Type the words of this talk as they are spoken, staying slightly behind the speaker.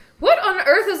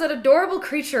earth is that adorable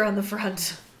creature on the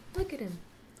front? Look at him.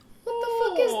 What the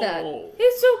fuck is that?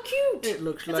 He's so cute. It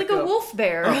looks like a wolf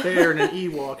bear. A bear and an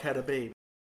Ewok had a baby.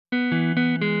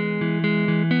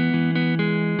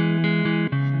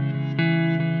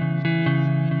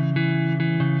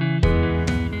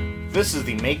 This is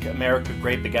the Make America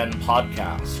Grape Again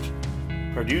podcast,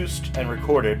 produced and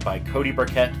recorded by Cody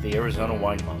Burkett, the Arizona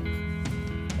Wine Monk.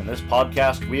 In this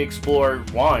podcast, we explore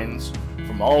wines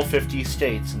from all 50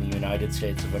 states in the United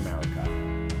States of America.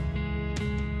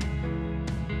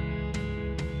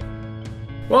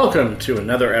 Welcome to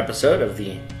another episode of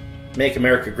the Make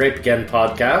America Grape Again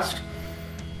podcast.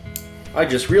 I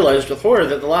just realized with horror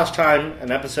that the last time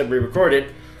an episode we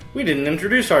recorded, we didn't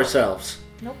introduce ourselves.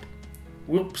 Nope.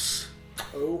 Whoops.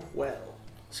 Oh, well.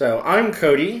 So, I'm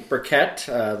Cody Burkett,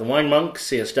 the Wine Monk,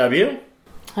 CSW.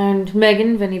 And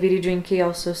Megan, Veni Vidi Drinky,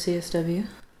 also CSW.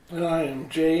 And I am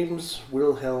James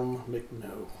Wilhelm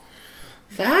McNo.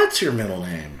 That's your middle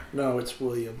name. No, it's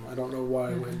William. I don't know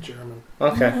why I went German.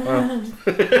 Okay, well.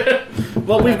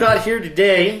 What we've got here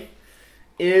today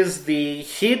is the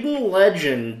Hidden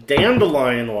Legend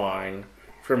Dandelion wine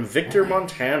from Victor,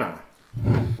 Montana.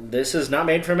 This is not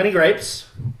made from any grapes,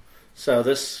 so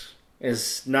this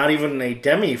is not even a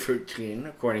demi-fruitine,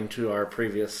 according to our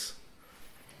previous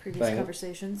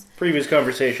conversations.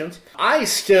 I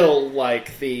still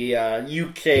like the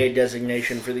UK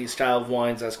designation for these style of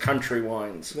wines as country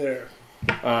wines. There.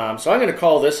 So I'm going to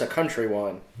call this a country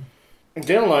wine.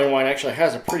 Dandelion wine actually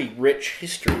has a pretty rich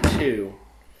history, too.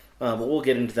 But we'll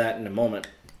get into that in a moment.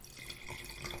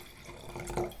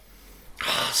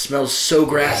 Smells so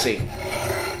grassy.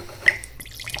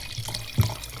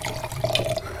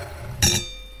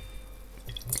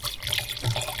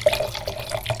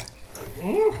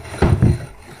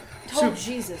 Oh,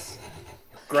 Jesus.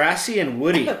 Grassy and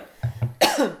woody.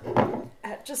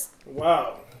 Just,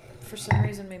 Wow. for some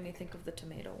reason, made me think of the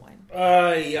tomato wine.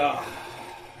 Yeah.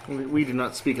 We do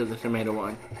not speak of the tomato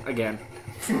wine. Again.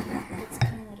 That's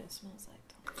kind of what it smells like,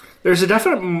 though. There's a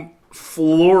definite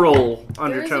floral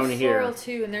undertone there is a here. floral,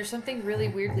 too, and there's something really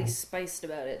weirdly spiced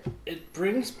about it. It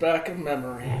brings back a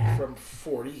memory from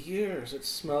 40 years. It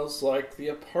smells like the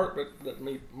apartment that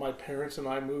my parents and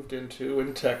I moved into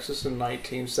in Texas in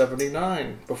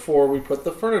 1979. Before we put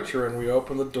the furniture in, we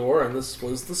opened the door and this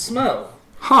was the smell.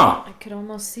 Huh. I could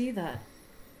almost see that.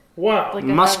 Wow. Like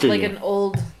Musty. Like an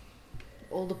old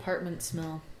apartment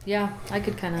smell. Yeah, I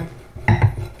could kind of...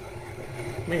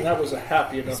 I mean, that was a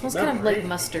happy enough It smells memory. kind of like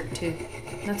mustard, too.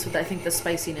 That's what I think the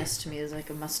spiciness to me is, like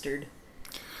a mustard.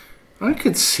 I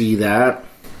could see that.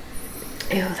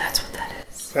 Ew, that's what that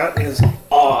is. That is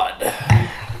odd.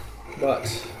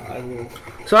 But I will...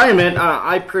 So I admit,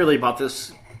 I purely bought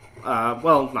this,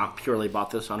 well, not purely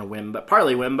bought this on a whim, but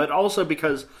partly whim, but also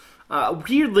because,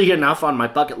 weirdly enough, on my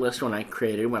bucket list when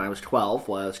I was 12,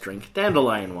 was drink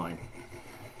dandelion wine.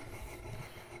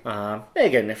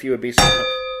 Megan, if you would be so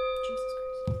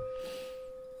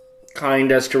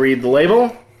kind as to read the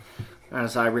label,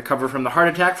 as I recover from the heart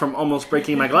attack from almost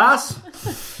breaking my glass.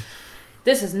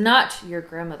 This is not your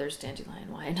grandmother's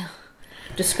dandelion wine.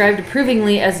 Described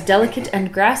approvingly as delicate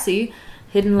and grassy,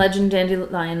 Hidden Legend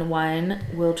Dandelion wine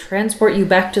will transport you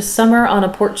back to summer on a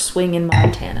porch swing in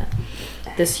Montana.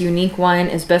 This unique wine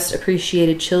is best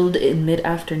appreciated chilled in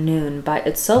mid-afternoon by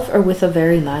itself or with a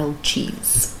very mild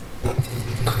cheese.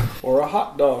 Or a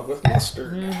hot dog with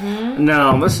mustard. Mm-hmm.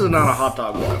 No, this is not a hot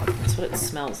dog wine. That's what it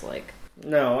smells like.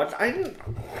 No, I didn't.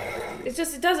 It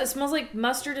smells like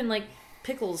mustard and like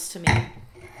pickles to me.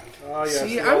 Oh, yes.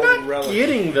 See, I'm not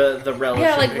getting the relish.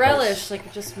 Yeah, like pickles. relish,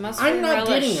 like just mustard I'm and not relish.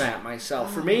 getting that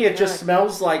myself. For Oh me, my it just God.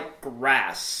 smells like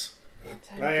grass.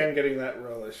 I am getting that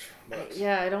relish. But...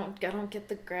 Yeah, I don't get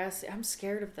the grass. I'm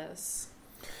scared of this.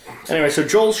 Anyway, so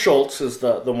Joel Schultz is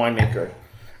the winemaker.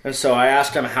 And so I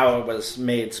asked him how it was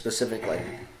made specifically.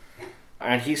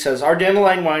 And he says, our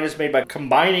dandelion wine is made by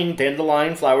combining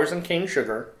dandelion flowers and cane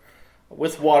sugar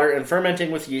with water and fermenting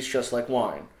with yeast just like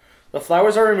wine. The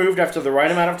flowers are removed after the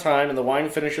right amount of time and the wine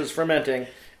finishes fermenting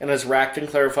and is racked and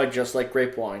clarified just like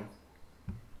grape wine.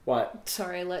 What?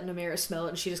 Sorry, I let Namira smell it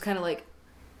and she just kind of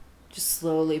just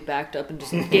slowly backed up and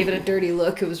just gave it a dirty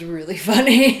look. It was really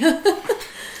funny.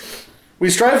 We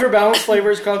strive for balanced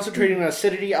flavors, concentrating on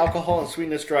acidity, alcohol, and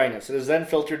sweetness, dryness. It is then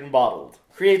filtered and bottled.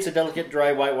 Creates a delicate,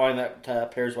 dry white wine that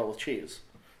pairs well with cheese.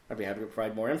 I'd be happy to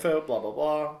provide more info, blah, blah,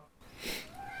 blah.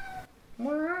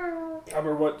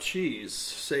 Over what cheese?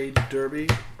 Sage Derby?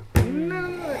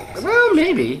 Well,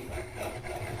 maybe.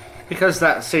 Because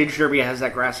that Sage Derby has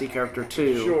that grassy character,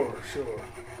 too. Sure.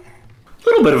 A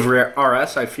little bit of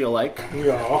RS, I feel like.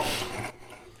 Yeah.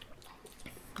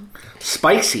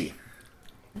 Spicy.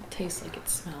 It tastes like it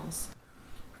smells.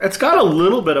 It's got a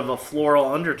little bit of a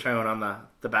floral undertone on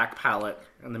the back palate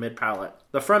and the mid palate.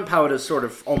 The front palate is sort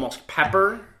of almost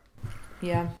pepper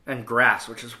Yeah. and grass,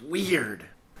 which is weird.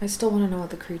 I still want to know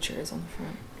what the creature is on the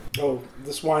front. Oh,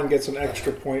 this wine gets an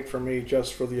extra point for me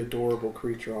just for the adorable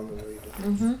creature on the label.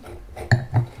 Mm-hmm.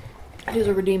 It is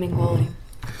a redeeming quality.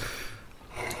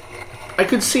 I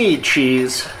could see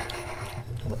cheese.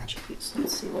 What cheese?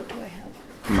 Let's see, what do I have?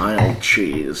 Mild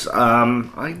cheese.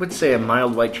 I would say a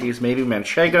mild white cheese, maybe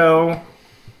Manchego.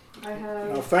 I have...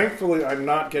 Now, thankfully, I'm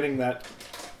not getting that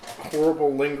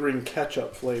horrible lingering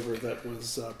ketchup flavor that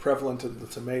was prevalent in the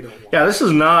tomato wine. Yeah, this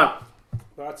is not...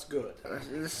 That's good.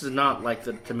 This is not like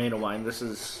the tomato wine. This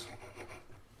is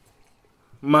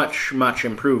much, much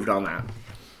improved on that.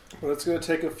 But it's going to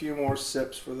take a few more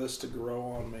sips for this to grow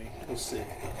on me. We'll see. I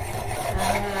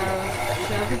have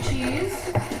cheddar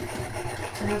cheese. I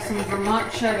have some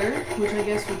Vermont cheddar, which I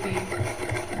guess would be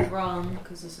wrong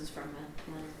because this is from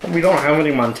Montana. We don't have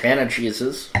any Montana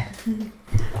cheeses.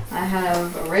 I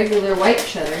have a regular white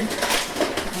cheddar, and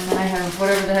then I have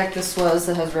whatever the heck this was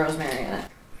that has rosemary in it.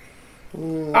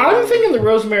 I'm thinking the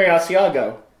rosemary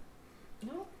Asiago.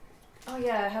 No? Oh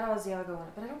yeah, it had Asiago in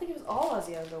it, but I don't think it was all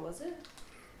Asiago, was it?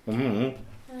 Mm-hmm.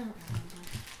 I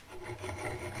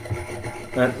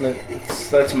don't remember.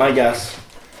 That's my guess.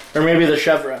 Or maybe the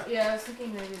Chevre. Yeah, I was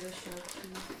thinking maybe the show too.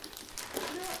 You know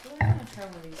what? I'm gonna try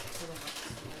one of these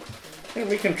I think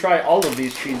we can try all of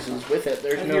these cheeses with it.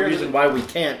 There's no reason why we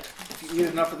can't. If you eat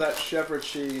enough of that Chevre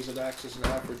cheese, it acts as an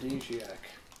aphrodisiac.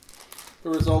 The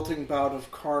resulting bout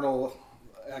of carnal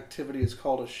activity is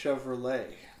called a Chevrolet.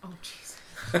 Oh, jeez.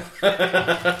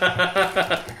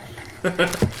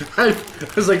 I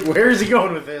was like, where is he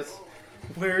going with this?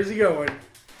 Where is he going?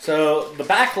 So, the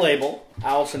back label,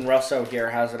 Alison Russo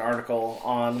here has an article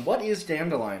on what is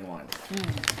dandelion wine.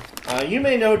 You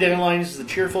may know dandelions is the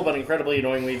cheerful but incredibly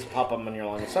annoying weeds that pop up on your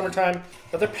lawn in the summertime,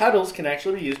 but their petals can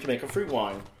actually be used to make a fruit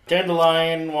wine.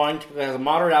 Dandelion wine typically has a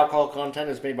moderate alcohol content,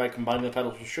 is made by combining the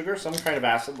petals with sugar, some kind of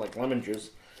acid like lemon juice,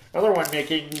 and other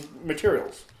wine-making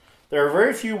materials. There are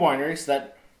very few wineries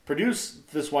that produce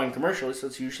this wine commercially, so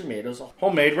it's usually made as a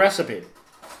homemade recipe.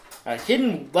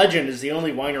 Hidden Legend is the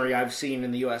only winery I've seen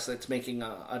in the U.S. that's making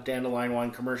a dandelion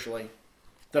wine commercially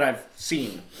that I've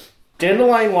seen.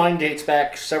 Dandelion wine dates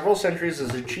back several centuries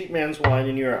as a cheap man's wine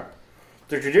in Europe.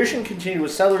 The tradition continued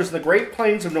with settlers in the Great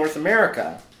Plains of North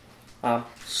America,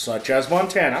 such as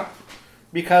Montana,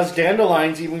 because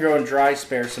dandelions even grow in dry,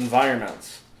 sparse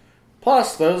environments.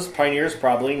 Plus, those pioneers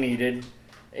probably needed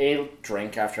a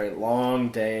drink after a long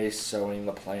day sowing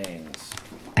the plains.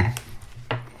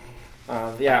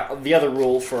 The other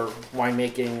rule for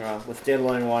winemaking with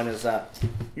dandelion wine is that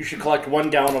you should collect 1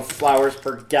 gallon of flowers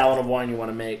per gallon of wine you want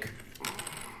to make.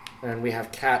 And we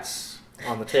have cats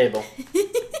on the table.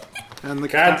 And the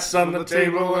Cats on the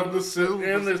table and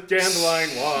the dandelion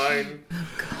wine. Oh,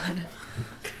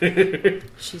 God.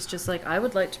 She's just like, I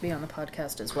would like to be on the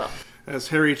podcast as well. As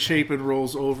Harry Chapin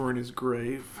rolls over in his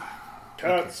grave.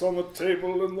 Cats on the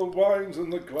table and the wine's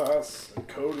in the glass. And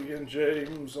Cody and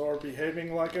James are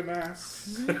behaving like an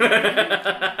ass.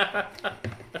 That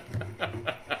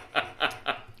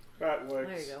works.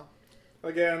 There you go.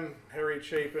 Again, Harry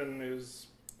Chapin is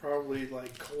probably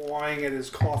like clawing at his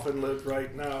coffin lid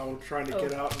right now, trying to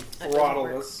get out and throttle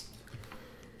us.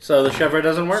 So the Chevre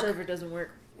doesn't work? Chevre doesn't work.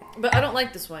 But I don't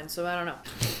like this wine, so I don't know.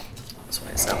 This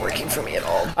wine's not working for me at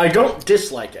all. I don't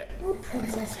dislike it.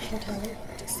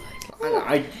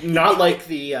 I not like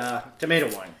the tomato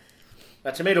wine.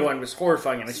 That tomato wine was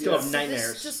horrifying, and I still have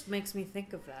nightmares. This just makes me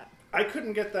think of that. I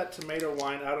couldn't get that tomato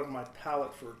wine out of my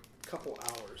palate for a couple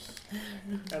hours.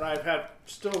 And I've had,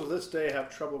 still to this day, have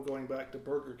trouble going back to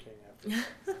Burger King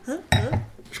after.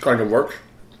 It's going to work.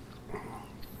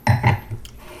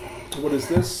 What is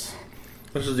this?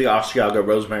 This is the Asiago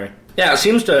rosemary. Yeah, it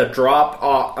seems to drop,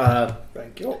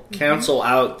 Thank you. cancel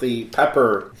out the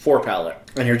pepper palate.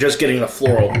 And you're just getting the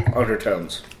floral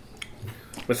undertones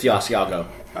with the Asiago.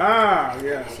 Ah,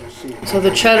 yes, I see. So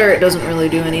the cheddar, it doesn't really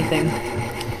do anything.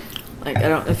 Like,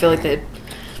 I feel like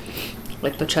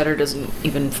the cheddar doesn't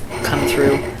even come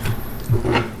through.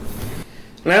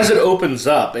 And as it opens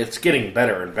up, it's getting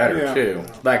better and better, too.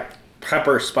 Yeah. That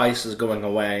pepper spice is going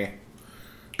away.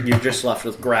 You're just left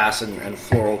with grass and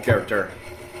floral character.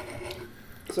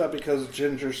 Is that because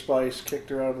Ginger Spice kicked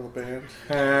her out of the band?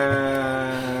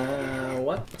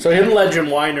 What? So Hidden Legend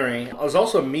Winery is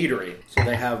also a meadery. So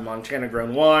they have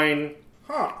Montana-grown wine,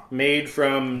 made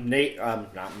from,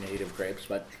 not native grapes,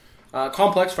 but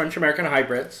complex French-American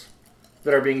hybrids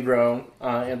that are being grown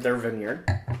in their vineyard,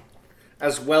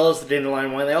 as well as the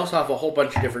dandelion wine. They also have a whole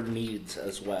bunch of different meads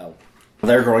as well.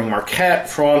 They're growing Marquette,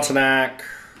 Frontenac,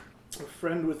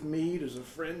 friend with mead is a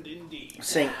friend indeed.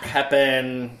 St.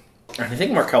 Pepin, I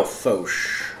think Markel Foch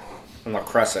on the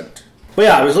Crescent. But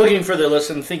yeah, I was looking for the list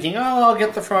and thinking, I'll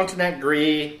get the Frontenac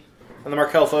Gris and the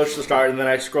Markel Foch to start, and then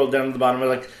I scrolled down to the bottom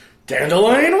and I was like,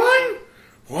 dandelion wine?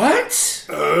 What?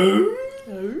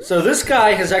 So this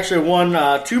guy has actually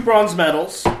won 2 bronze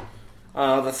medals.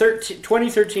 The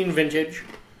 2013 vintage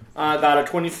got a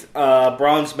 20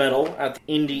 bronze medal at the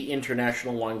Indy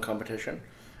International Wine Competition.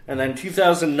 And then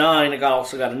 2009, it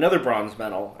also got another bronze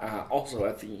medal, also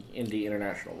at the Indy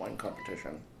International Wine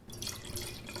Competition.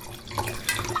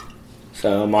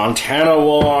 So, Montana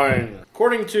wine.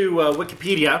 According to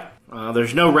Wikipedia,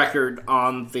 there's no record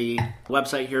on the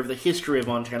website here of the history of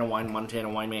Montana wine, Montana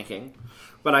winemaking.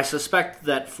 But I suspect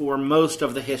that for most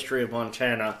of the history of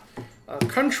Montana,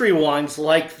 country wines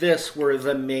like this were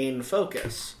the main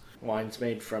focus. Wines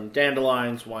made from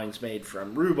dandelions, wines made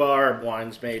from rhubarb,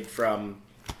 wines made from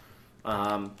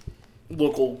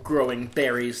local growing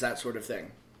berries, that sort of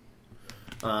thing.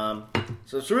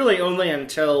 So it's really only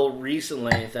until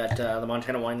recently that the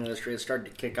Montana wine industry has started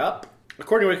to kick up.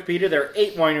 According to Wikipedia, there are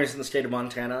 8 wineries in the state of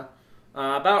Montana.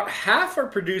 About half are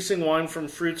producing wine from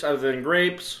fruits other than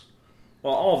grapes.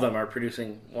 Well, all of them are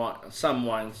producing some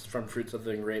wines from fruits other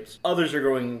than grapes. Others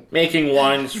are making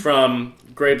wines from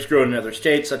grapes grown in other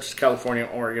states, such as California,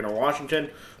 Oregon, or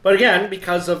Washington. But again,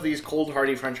 because of these cold,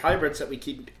 hardy French hybrids that we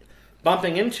keep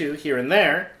bumping into here and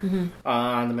there,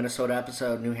 on the Minnesota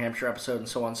episode, New Hampshire episode, and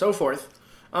so on and so forth,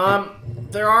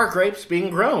 there are grapes being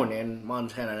grown in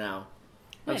Montana now.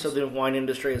 Nice. And so the wine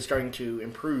industry is starting to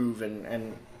improve,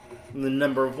 and the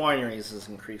number of wineries is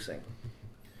increasing.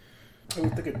 I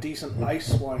would think a decent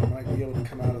ice wine might be able to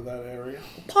come out of that area.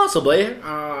 Possibly.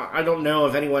 I don't know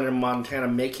of anyone in Montana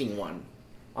making one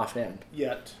offhand.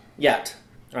 Yet.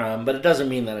 But it doesn't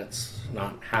mean that it's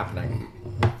not happening.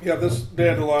 Yeah, this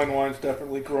dandelion wine's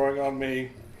definitely growing on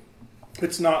me.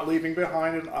 It's not leaving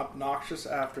behind an obnoxious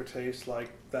aftertaste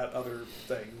like that other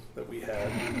thing that we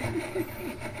had.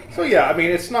 So yeah, I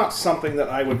mean, it's not something that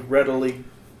I would readily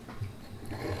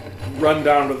run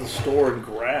down to the store and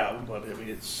grab, but I mean,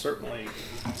 it's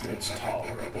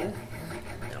tolerable.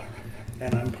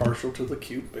 And I'm partial to the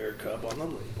cute bear cub on the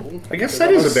label. I guess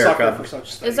that is a bear cub.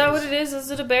 Is that what it is?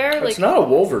 Is it a bear? It's not a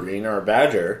wolverine or a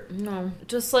badger. No,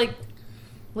 just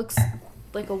looks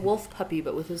like a wolf puppy,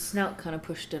 but with his snout kind of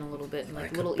pushed in a little bit and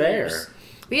like little ears.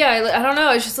 But yeah, I don't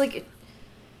know. It's just like,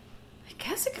 I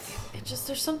guess it just,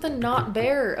 there's something not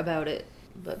bear about it,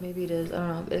 but maybe it is. I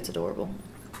don't know. It's adorable.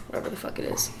 Whatever the fuck it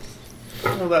is.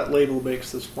 Well, that label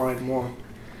makes this wine more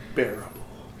bearable.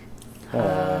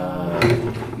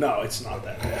 No, it's not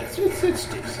that bad. It's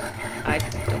decent. I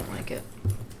don't like it.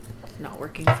 Not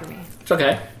working for me. It's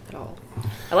okay. At all.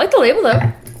 I like the label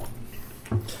though.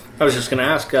 I was just going to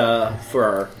ask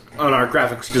on our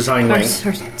graphics design wing.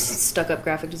 Our stuck-up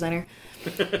graphic designer.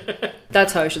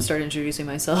 That's how I should start introducing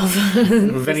myself.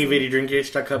 Vinny Vidi Drinky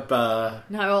stuck up.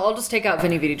 No, I'll just take out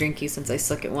Vinny Vidi Drinky since I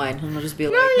suck at wine, and I'll just be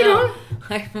like, no,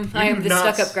 I am the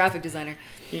stuck-up graphic designer.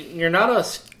 You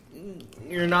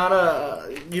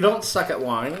don't suck at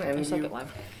wine, and I suck at wine.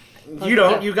 You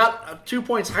don't. You got 2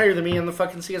 points higher than me in the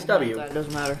fucking CSW. It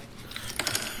doesn't matter.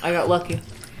 I got lucky.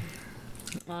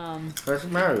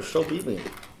 Doesn't matter. You still beat me.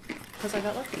 Because I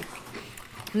got lucky.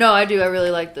 No, I do. I really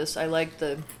like this. I like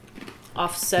the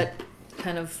offset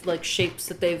kind of like shapes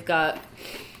that they've got.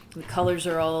 The colors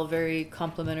are all very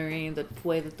complementary. The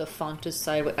way that the font is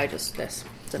sideways. It's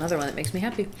another one that makes me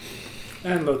happy.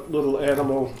 And the little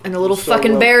animal. And the little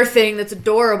fucking bear thing that's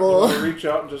adorable. You reach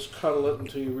out and just cuddle it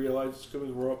until you realize it's going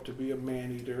to grow up to be a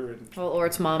man-eater. Or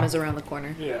its mom is around the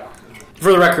corner. Yeah.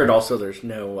 For the record, also, there's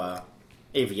no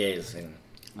AVAs in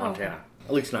Montana.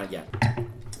 At least not yet.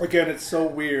 Again, it's so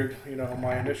weird.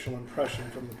 My initial impression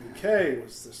from the bouquet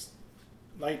was this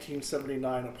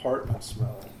 1979 apartment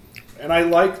smell. And I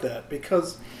like that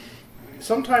because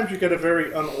sometimes you get a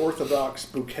very unorthodox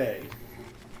bouquet,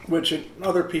 which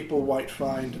other people might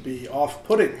find to be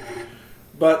off-putting.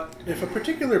 But if a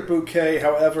particular bouquet,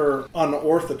 however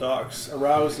unorthodox,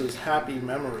 arouses happy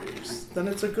memories, then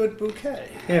it's a good bouquet.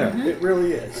 Yeah. Mm-hmm. It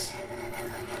really is.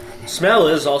 Smell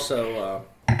is also...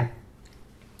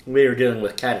 we are dealing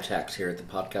with cat attacks here at the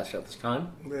podcast at this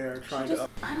time. They're trying to...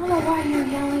 I don't know why you're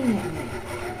yelling at me.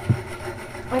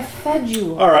 I fed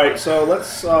you. All right, so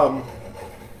let's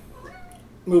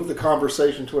move the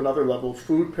conversation to another level.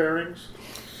 Food pairings.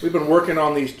 We've been working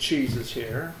on these cheeses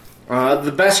here.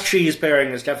 The best cheese pairing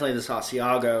is definitely this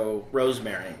Asiago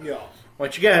rosemary. Yeah.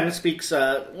 Which again speaks,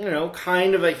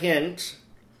 kind of a hint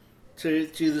to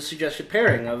the suggested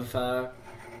pairing of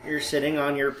you're sitting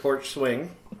on your porch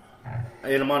swing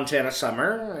in a Montana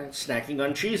summer, snacking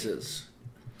on cheeses.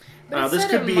 But this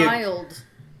instead could of be mild,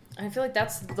 I feel like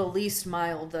that's the least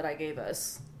mild that I gave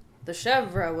us. The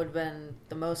chèvre would have been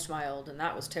the most mild, and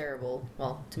that was terrible.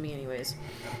 Well, to me anyways.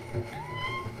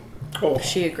 Oh,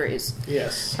 She agrees.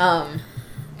 yes.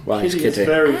 Wise Kitty is kitty.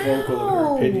 very vocal in her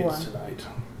Ow. opinions tonight.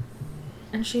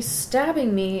 And she's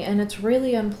stabbing me, and it's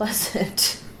really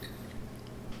unpleasant.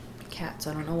 Cats,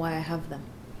 I don't know why I have them.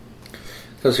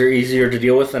 Because they're easier to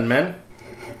deal with than men?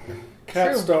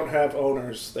 Cats True. don't have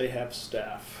owners; they have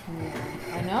staff.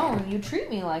 I know, you treat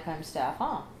me like I'm staff,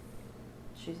 huh?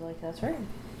 She's like, that's right.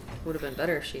 Would have been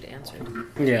better if she'd answered.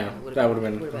 Yeah, that would have Would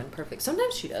been... have been perfect.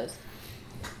 Sometimes she does.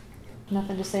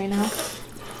 Nothing to say now?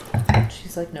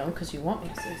 She's like, no, because you want me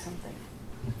to say something.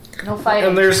 No fighting.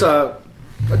 And there's a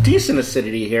decent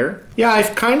acidity here. Yeah, I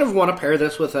kind of want to pair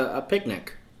this with a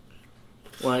picnic.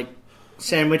 Like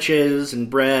sandwiches and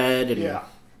bread and... Yeah,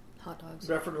 Hot dogs.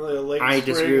 definitely a late I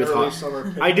spring, disagree with early hot. summer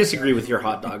picnic. I disagree with your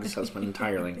hot dogs husband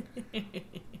entirely.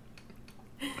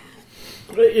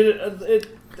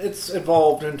 It's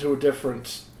evolved into a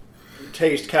different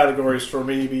taste categories for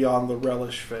me beyond the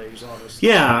relish phase, honestly.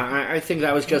 Yeah, I think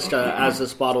that was just as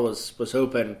this bottle was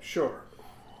open. Sure.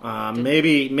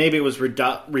 Maybe it was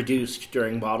reduced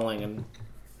during bottling, and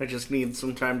I just need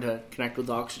some time to connect with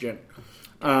oxygen.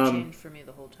 Changed for me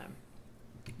the whole time.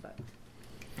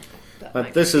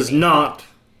 But this is not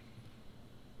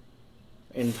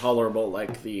intolerable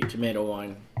like the tomato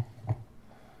wine.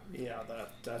 Yeah,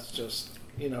 that's just,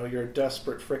 you're a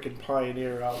desperate frickin'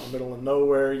 pioneer out in the middle of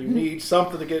nowhere. You need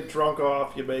something to get drunk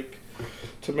off. You make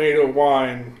tomato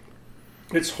wine.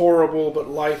 It's horrible, but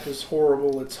life is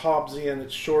horrible. It's Hobbesian,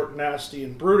 it's short, nasty,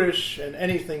 and brutish, and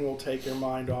anything will take your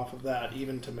mind off of that,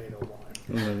 even tomato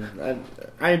wine.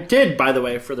 I did, by the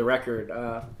way, for the record,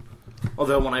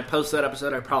 although when I post that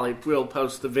episode, I probably will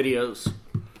post the videos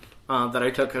that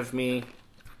I took of me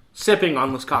sipping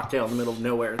on this cocktail in the middle of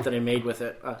nowhere that I made with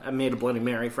it. I made a Bloody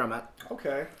Mary from it.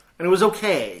 Okay. And it was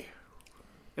okay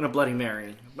in a Bloody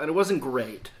Mary, but it wasn't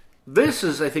great. This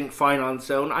is, I think, fine on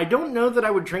its own. I don't know that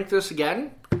I would drink this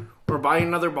again or buy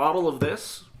another bottle of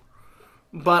this,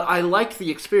 but I liked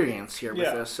the experience here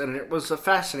with this, and it was a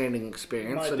fascinating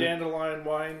experience. My dandelion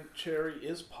wine cherry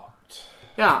is popped.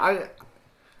 Yeah,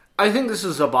 I think this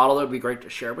is a bottle that would be great to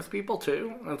share with people,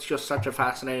 too. It's just such a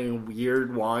fascinating,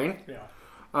 weird wine. Yeah.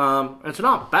 It's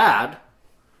not bad.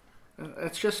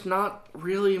 It's just not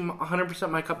really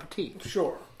 100% my cup of tea.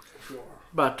 Sure.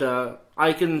 But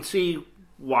I can see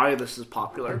why this is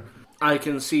popular. I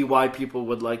can see why people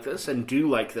would like this and do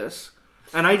like this.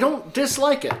 And I don't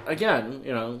dislike it. Again,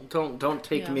 don't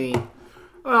take me...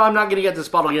 Well, I'm not going to get this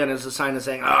bottle again as a sign of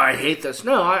saying, oh, I hate this.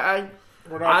 No, I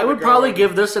would probably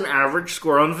give this an average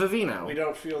score on Vivino. We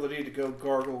don't feel the need to go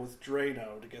gargle with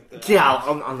Drano to get that. Yeah,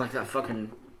 I'm like that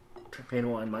fucking tomato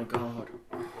wine, my god.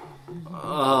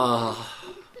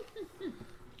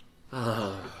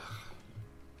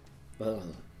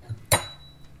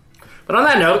 But on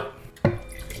that note...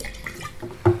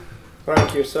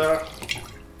 Thank you, sir.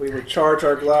 We would charge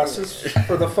our glasses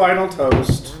for the final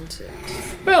toast.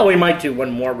 Well, we might do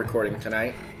one more recording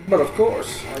tonight. But of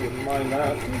course, I wouldn't mind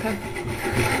that. Okay.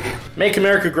 Make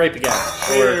America Grape again.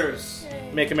 Cheers.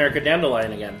 Or Make America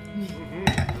Dandelion again.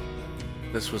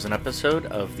 This was an episode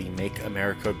of the Make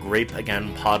America Grape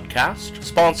Again podcast,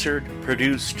 sponsored,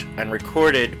 produced, and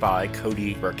recorded by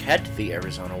Cody Burkett, the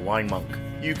Arizona Wine Monk.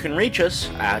 You can reach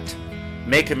us at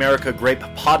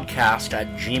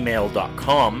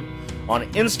makeamericagratepodcast@gmail.com, on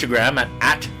Instagram at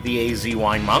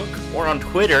 @theazwinemonk, or on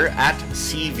Twitter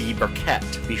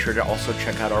 @cvburkett. Be sure to also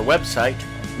check out our website,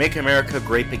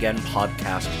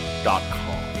 makeamericagratepodcast.com.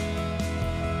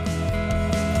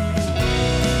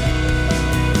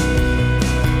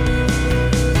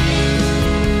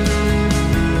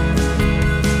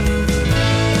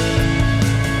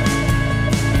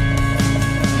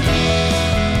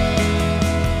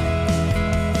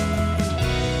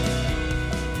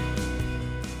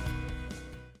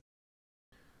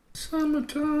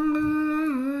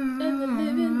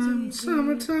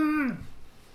 Summertime.